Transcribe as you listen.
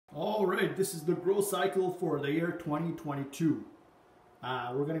Alright, this is the grow cycle for the year 2022.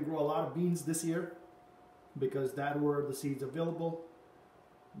 We're going to grow a lot of beans this year because that were the seeds available.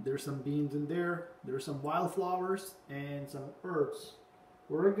 There's some beans in there. There's some wildflowers and some herbs,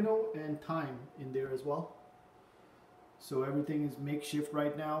 oregano and thyme in there as well. So everything is makeshift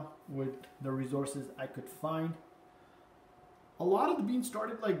right now with the resources I could find. A lot of the beans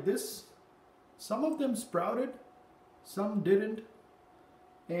started like this. Some of them sprouted, some didn't.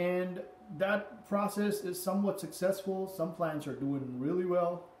 And that process is somewhat successful. Some plants are doing really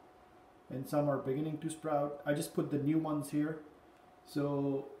well and some are beginning to sprout. I just put the new ones here.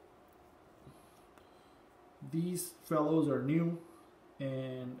 So these fellows are new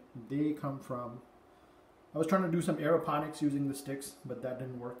and they come from, I was trying to do some aeroponics using the sticks, but that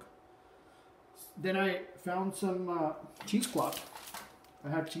didn't work. Then I found some cheesecloth. I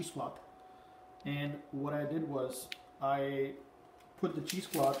had cheesecloth, and what I did was I put the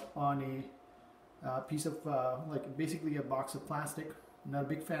cheesecloth on a piece of like basically a box of plastic. I'm not a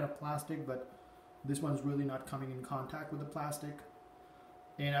big fan of plastic, but this one's really not coming in contact with the plastic.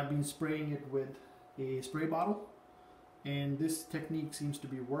 And I've been spraying it with a spray bottle, and this technique seems to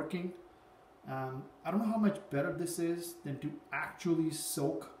be working. I don't know how much better this is than to actually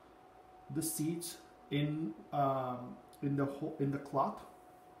soak the seeds in the cloth.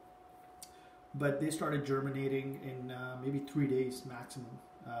 But they started germinating in maybe 3 days maximum,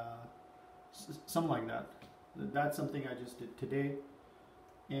 something like that. That's something I just did today.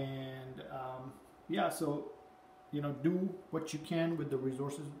 And yeah, so you know, do what you can with the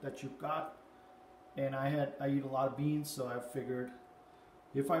resources that you've got. And I eat a lot of beans, so I figured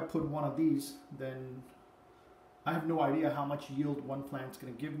if I put one of these, then I have no idea how much yield one plant's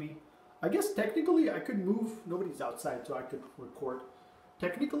going to give me. I guess technically I could move, nobody's outside so I could record.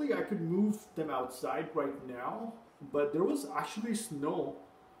 Technically I could move them outside right now, but there was actually snow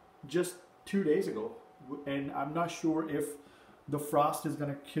just 2 days ago. And I'm not sure if the frost is going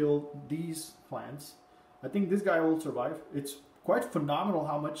to kill these plants. I think this guy will survive. It's quite phenomenal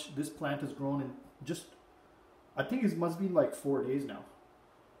how much this plant has grown in just, I think it must be like 4 days now.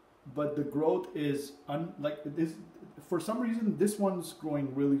 But the growth is like this. For some reason, this one's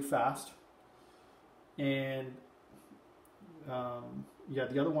growing really fast, and yeah,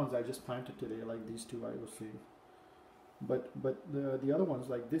 the other ones I just planted today, like these two I was seeing. But the other ones,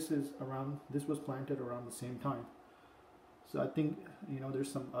 like this was planted around the same time. So I think, you know,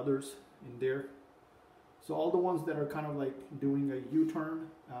 there's some others in there. So all the ones that are kind of like doing a U-turn,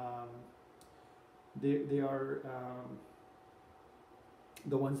 they are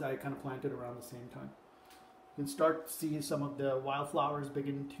the ones that I kind of planted around the same time. You can start to see some of the wildflowers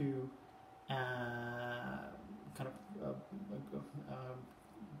begin to kind of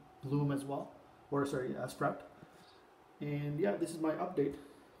bloom as well, or sorry, sprout. And yeah, this is my update.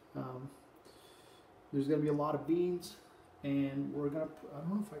 There's going to be a lot of beans, and we're going to, I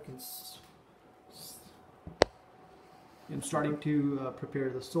don't know if I can, I'm starting to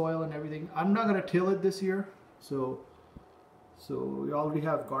prepare the soil and everything. I'm not going to till it this year, so we already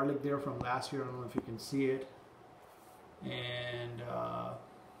have garlic there from last year. I don't know if you can see it. And I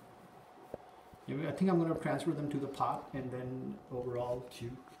think I'm going to transfer them to the pot and then overall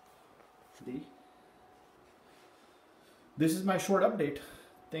to the... This is my short update.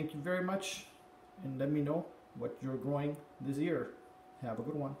 Thank you very much, and let me know what you're growing this year. Have a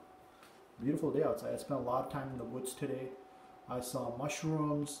good one. Beautiful day outside. I spent a lot of time in the woods today. I saw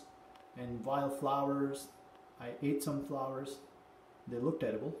mushrooms and wildflowers. I ate some flowers. They looked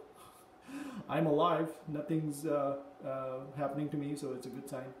edible. I'm alive. Nothing's happening to me, so it's a good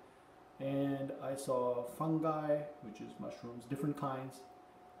sign. And I saw fungi, which is mushrooms, different kinds.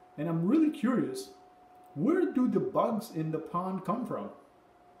 And I'm really curious, where do the bugs in the pond come from?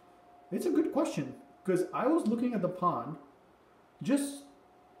 It's a good question, because I was looking at the pond just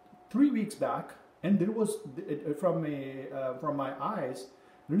 3 weeks back, and there was, from my eyes,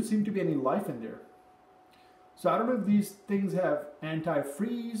 there didn't seem to be any life in there. So I don't know if these things have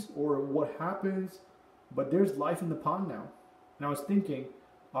antifreeze or what happens, but there's life in the pond now. And I was thinking,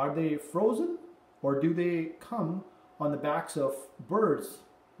 are they frozen, or do they come on the backs of birds?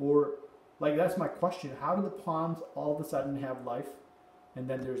 Or, like, that's my question. How do the ponds all of a sudden have life and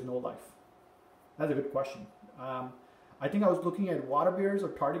then there's no life? That's a good question. I think I was looking at water bears or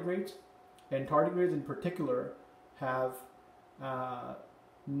tardigrades, and tardigrades in particular have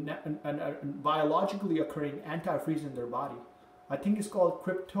biologically occurring antifreeze in their body. I think it's called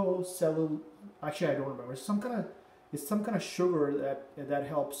cryptocellular. Actually, I don't remember. It's some kind of sugar that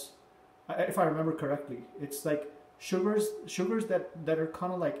helps. If I remember correctly, it's like sugars that are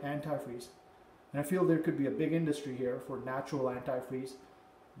kind of like antifreeze. And I feel there could be a big industry here for natural antifreeze.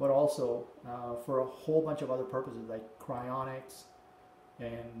 but also for a whole bunch of other purposes like cryonics.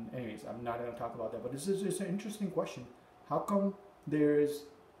 And anyways, I'm not going to talk about that, but this is just an interesting question. How come there's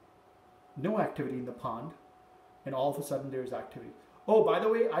no activity in the pond and all of a sudden there's activity? Oh, by the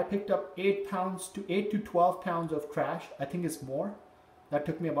way, I picked up 8 to 12 pounds of trash. I think it's more. That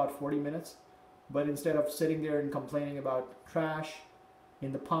took me about 40 minutes. But instead of sitting there and complaining about trash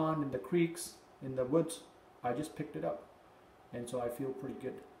in the pond, in the creeks, in the woods, I just picked it up. And so I feel pretty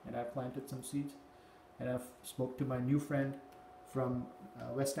good. And I planted some seeds. And I've spoke to my new friend from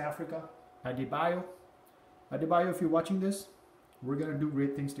West Africa, Adebayo. Adebayo, if you're watching this, we're going to do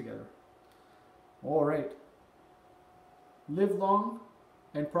great things together. All right. Live long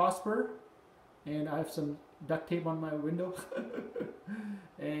and prosper. And I have some duct tape on my window.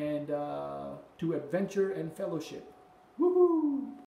 And to adventure and fellowship. Woohoo!